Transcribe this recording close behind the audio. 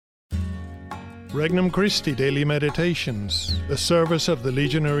Regnum Christi Daily Meditations, the service of the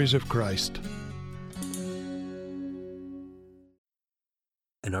Legionaries of Christ.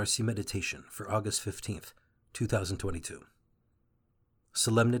 An RC Meditation for August 15th, 2022.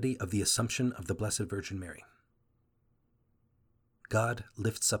 Solemnity of the Assumption of the Blessed Virgin Mary. God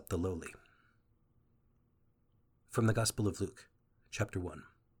lifts up the lowly. From the Gospel of Luke, chapter 1.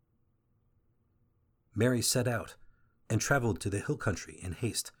 Mary set out and traveled to the hill country in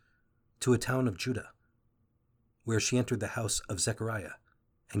haste, to a town of Judah, where she entered the house of Zechariah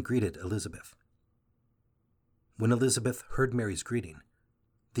and greeted Elizabeth. When Elizabeth heard Mary's greeting,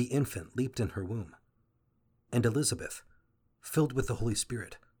 the infant leaped in her womb, and Elizabeth, filled with the Holy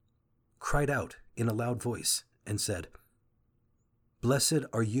Spirit, cried out in a loud voice and said, "Blessed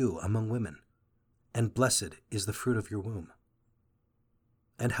are you among women, and blessed is the fruit of your womb.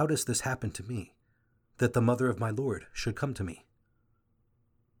 And how does this happen to me, that the mother of my Lord should come to me?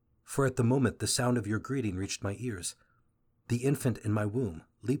 For at the moment the sound of your greeting reached my ears, the infant in my womb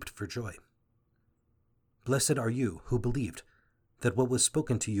leaped for joy. Blessed are you who believed that what was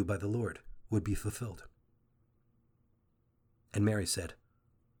spoken to you by the Lord would be fulfilled." And Mary said,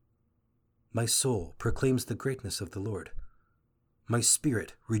 "My soul proclaims the greatness of the Lord. My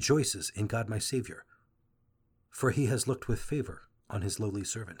spirit rejoices in God my Savior, for he has looked with favor on his lowly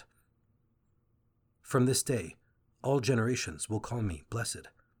servant. From this day all generations will call me blessed.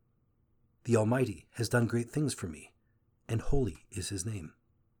 The Almighty has done great things for me, and holy is his name.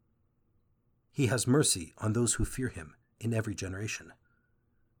 He has mercy on those who fear him in every generation.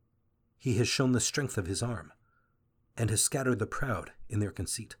 He has shown the strength of his arm, and has scattered the proud in their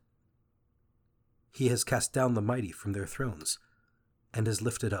conceit. He has cast down the mighty from their thrones, and has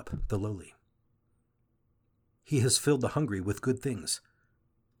lifted up the lowly. He has filled the hungry with good things,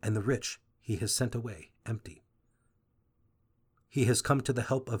 and the rich he has sent away empty. He has come to the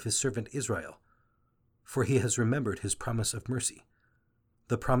help of his servant Israel, for he has remembered his promise of mercy,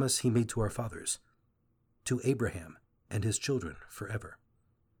 the promise he made to our fathers, to Abraham and his children forever."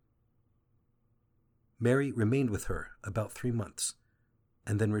 Mary remained with her about 3 months,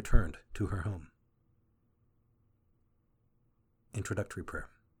 and then returned to her home. Introductory Prayer.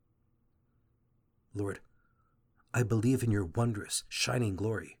 Lord, I believe in your wondrous, shining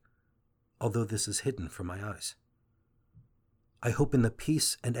glory, although this is hidden from my eyes. I hope in the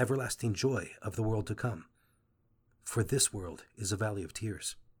peace and everlasting joy of the world to come, for this world is a valley of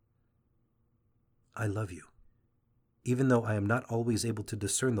tears. I love you, even though I am not always able to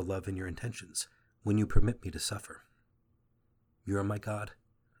discern the love in your intentions when you permit me to suffer. You are my God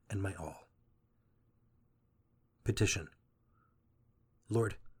and my all. Petition.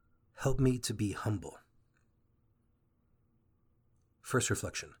 Lord, help me to be humble. First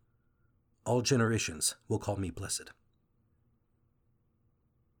reflection. All generations will call me blessed.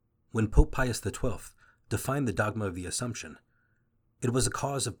 When Pope Pius XII defined the dogma of the Assumption, it was a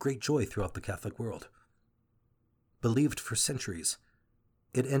cause of great joy throughout the Catholic world. Believed for centuries,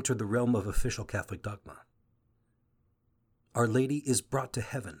 it entered the realm of official Catholic dogma. Our Lady is brought to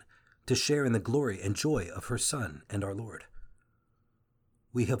heaven to share in the glory and joy of her Son and our Lord.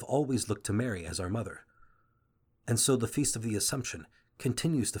 We have always looked to Mary as our mother, and so the Feast of the Assumption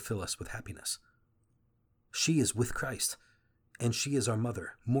continues to fill us with happiness. She is with Christ, and she is our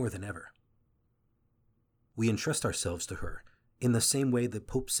mother more than ever. We entrust ourselves to her in the same way that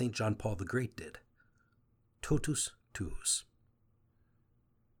Pope St. John Paul the Great did. Totus tuus.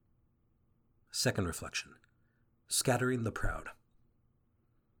 Second reflection. Scattering the proud.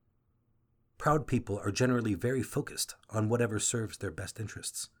 Proud people are generally very focused on whatever serves their best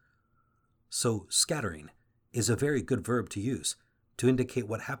interests. So scattering is a very good verb to use to indicate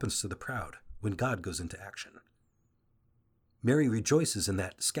what happens to the proud when God goes into action. Mary rejoices in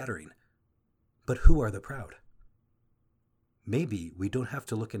that scattering, but who are the proud? Maybe we don't have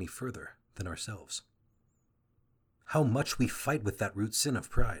to look any further than ourselves. How much we fight with that root sin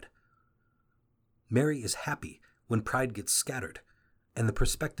of pride. Mary is happy when pride gets scattered and the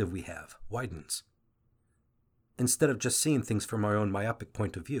perspective we have widens. Instead of just seeing things from our own myopic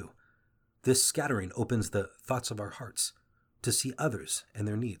point of view, this scattering opens the thoughts of our hearts to see others and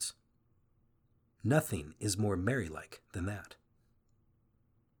their needs. Nothing is more Mary-like than that.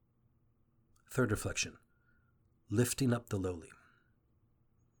 Third reflection. Lifting up the lowly.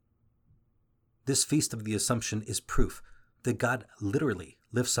 This Feast of the Assumption is proof that God literally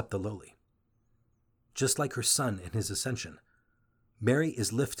lifts up the lowly. Just like her Son in his ascension, Mary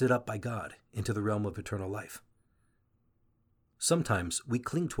is lifted up by God into the realm of eternal life. Sometimes we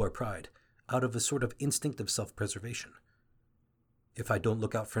cling to our pride out of a sort of instinct of self-preservation. If I don't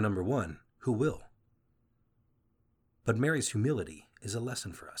look out for number one, who will? But Mary's humility is a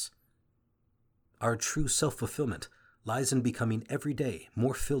lesson for us. Our true self-fulfillment lies in becoming every day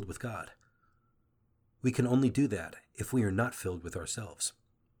more filled with God. We can only do that if we are not filled with ourselves.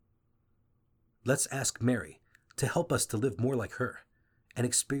 Let's ask Mary to help us to live more like her and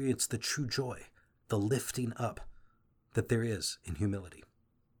experience the true joy, the lifting up that there is in humility.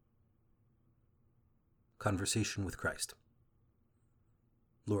 Conversation with Christ.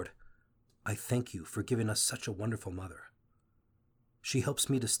 Lord, I thank you for giving us such a wonderful mother. She helps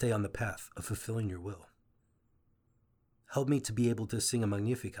me to stay on the path of fulfilling your will. Help me to be able to sing a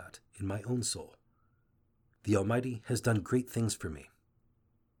Magnificat in my own soul. The Almighty has done great things for me.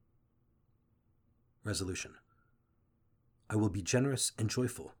 Resolution. I will be generous and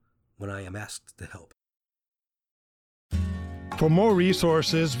joyful when I am asked to help. For more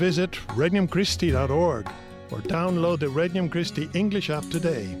resources, visit regnumchristi.org or download the Regnum Christi English app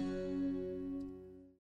today.